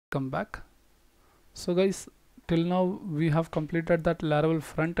come back. So guys, till now we have completed that Laravel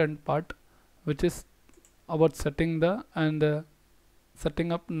front end part, which is about setting the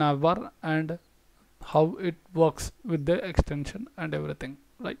setting up navbar and how it works with the extension and everything,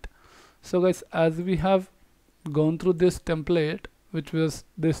 right? So guys, as we have gone through this template, which was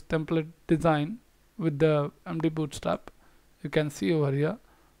this template design with the empty bootstrap, you can see over here.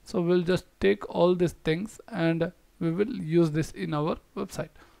 So we'll just take all these things and we will use this in our website.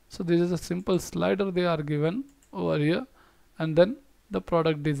 So this is a simple slider they are given over here, and then the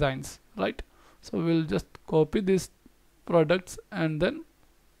product designs, right? So we'll just copy these products and then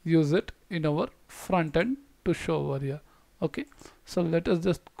use it in our front end to show over here. Okay, so let us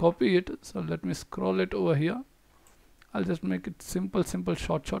just copy it. So let me scroll it over here. I'll just make it simple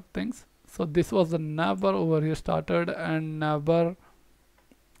short things. So this was the navbar over here started and navbar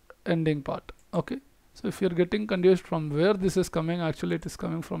ending part. Okay, so if you're getting confused from where this is coming, actually it is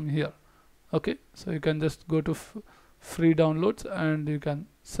coming from here. Okay, so you can just go to free downloads and you can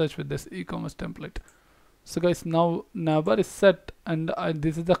search with this e-commerce template. So guys, now navbar is set, and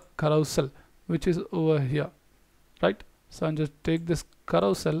this is the carousel which is over here, right? So I'll just take this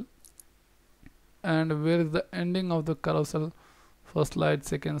carousel, and where is the ending of the carousel? First slide,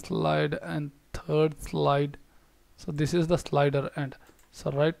 second slide, and third slide. So this is the slider end.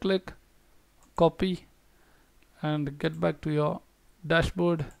 So right click, copy, and get back to your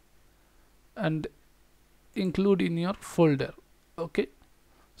dashboard and include in your folder. Okay,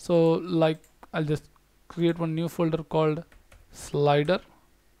 so like I'll just create one new folder called slider,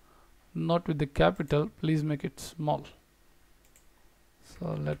 not with the capital, please make it small.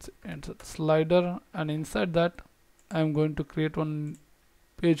 So let's enter slider, and inside that I'm going to create one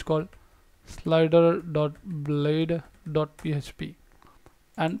page called slider.blade.php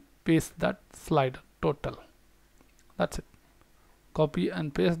and paste that slider total. That's it. Copy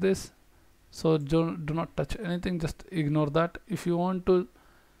and paste this. So do not touch anything, just ignore that. If you want to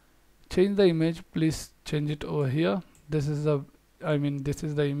change the image, please change it over here. This is the this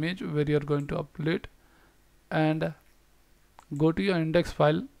is the image where you're going to upload, and go to your index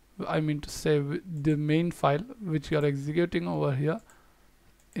file, to say the main file which you are executing over here.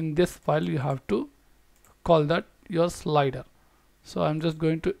 In this file you have to call that your slider. So I'm just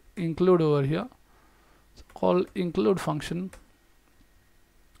going to include over here. So call include function.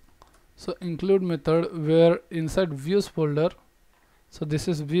 So include method, where inside views folder, so this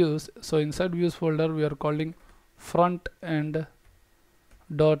is views, so inside views folder we are calling front end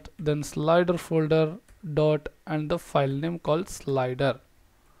dot, then slider folder dot, and the file name called slider.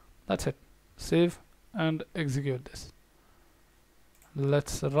 That's it. Save and execute this.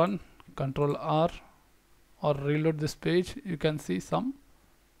 Let's run, Control R, or reload this page. You can see some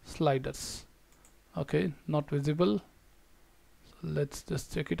sliders. Okay, not visible. So let's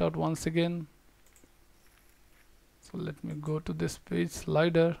just check it out once again. So let me go to this page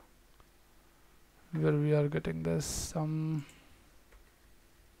slider where we are getting this some.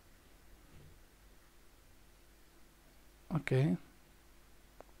 Okay,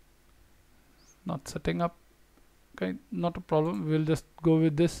 not setting up. Okay, not a problem, we'll just go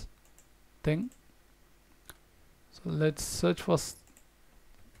with this thing. So let's search for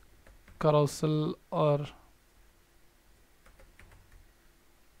carousel or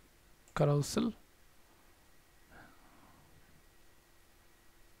carousel. You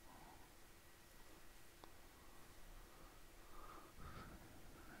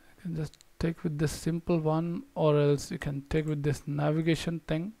can just take with this simple one, or else you can take with this navigation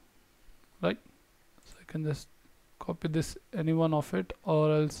thing, right? So you can just copy this, any one of it,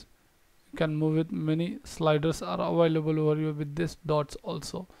 or else you can move it. Many sliders are available over here with this dots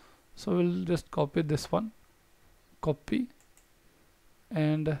also. So we'll just copy this one, copy,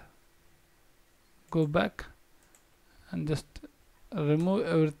 and go back and just remove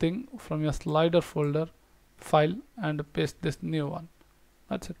everything from your slider folder file and paste this new one.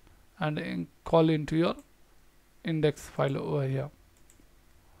 That's it. And call into your index file over here.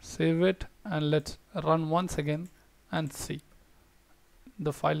 Save it and let's run once again and see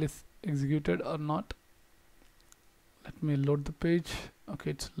the file is executed or not. Let me load the page.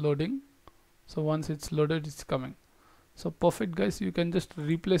 Okay, it's loading. So once it's loaded, it's coming. So perfect guys, you can just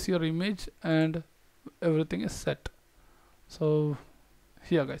replace your image and everything is set. So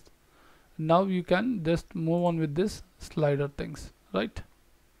here guys, now you can just move on with this slider things, right?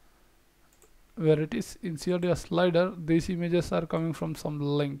 Where it is inside your slider, these images are coming from some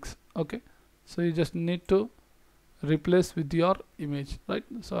links. Okay, so you just need to replace with your image, right?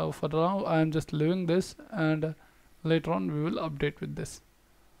 So for now I am just leaving this, and later on we will update with this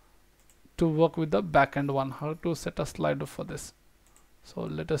to work with the backend one, how to set a slider for this. So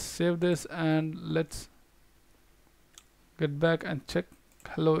let us save this and let's get back and check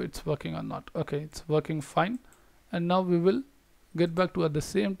hello it's working or not. Okay, it's working fine. And now we will get back to the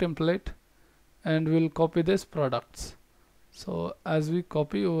same template and we'll copy this products. So as we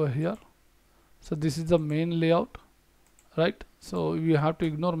copy over here, so this is the main layout, right? So we have to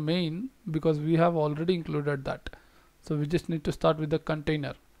ignore main because we have already included that. So we just need to start with the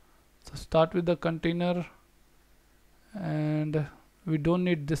container. So start with the container, and we don't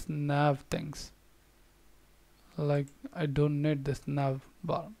need this nav things. Like I don't need this nav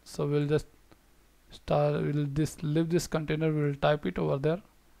bar, so we'll just leave this container, we'll type it over there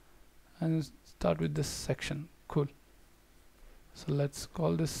and start with this section. Cool. So let's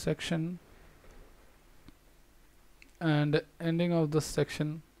call this section, and ending of the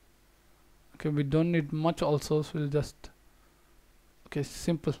section. Okay, we don't need much also, so we'll just, okay,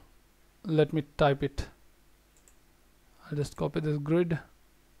 simple. Let me type it. I'll just copy this grid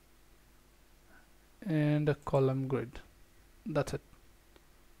and a column grid. That's it.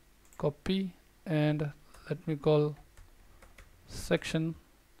 Copy, and let me call section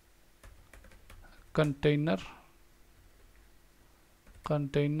container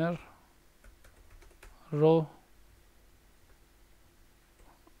row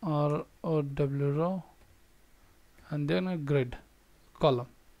or OW row, and then a grid column.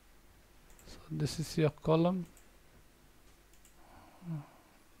 So this is your column.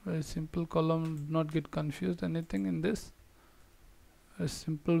 Very simple column, do not get confused anything in this. A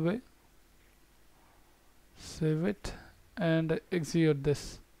simple way. Save it and execute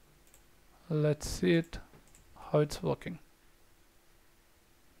this. Let's see it how it's working.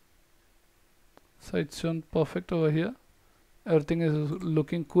 So it's shown perfect over here. Everything is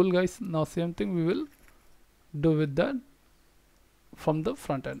looking cool, guys. Now same thing we will do with that from the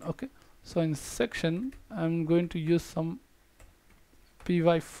front end. Okay, so in section I'm going to use some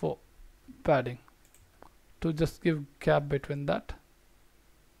py4 padding to just give gap between that.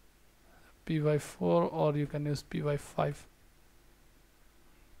 py4, or you can use py5.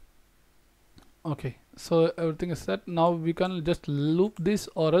 Okay, so everything is set. Now we can just loop this,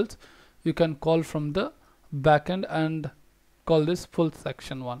 or else you can call from the backend and call this full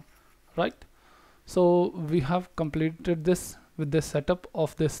section 1, right? So we have completed this with the setup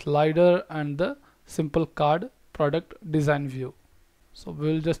of the slider and the simple card product design view. So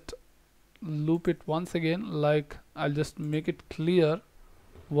we'll just loop it once again. Like I'll just make it clear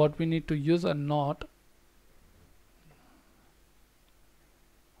what we need to use and not.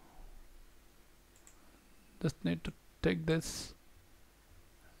 Just need to take this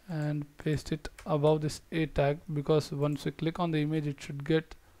and paste it above this A tag, because once we click on the image it should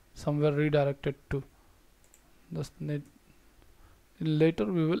get somewhere redirected to. Just need, later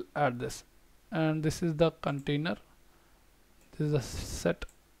we will add this. And this is the container. This is a set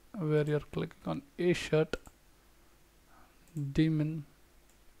where you're clicking on a shirt, daemon,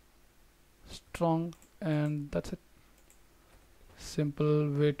 strong, and that's it. Simple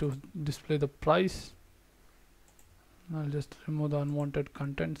way to display the price. I'll just remove the unwanted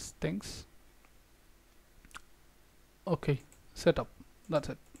contents things. Okay, setup. That's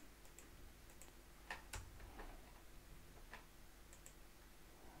it.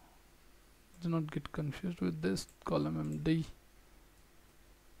 Do not get confused with this column MD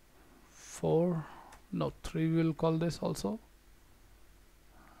 4. No, 3 we will call this also.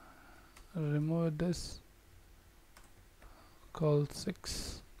 Remove this. Call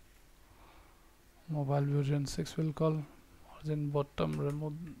 6. Mobile version 6 will call. Margin bottom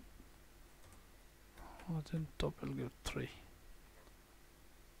remove. Margin top will give 3.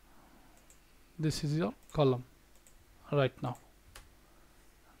 This is your column right now.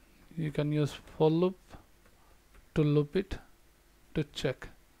 You can use for loop to loop it to check.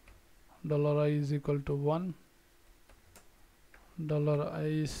 $I is equal to 1. $I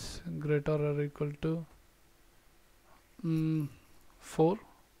is greater or equal to 4.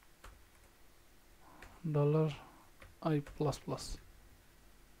 $I plus plus,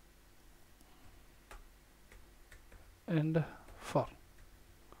 and for.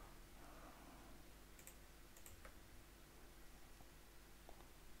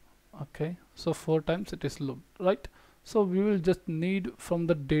 Okay, so 4 times it is looped, right? So we will just need from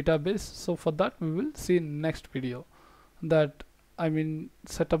the database. So for that we will see in next video, that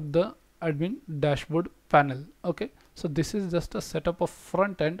set up the admin dashboard panel. Okay, so this is just a setup of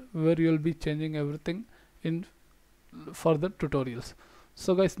front end where you will be changing everything in further tutorials.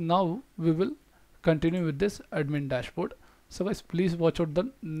 So guys, now we will continue with this admin dashboard. So guys, please watch out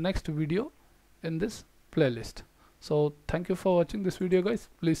the next video in this playlist. So thank you for watching this video, guys.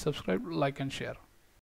 Please subscribe, like and share.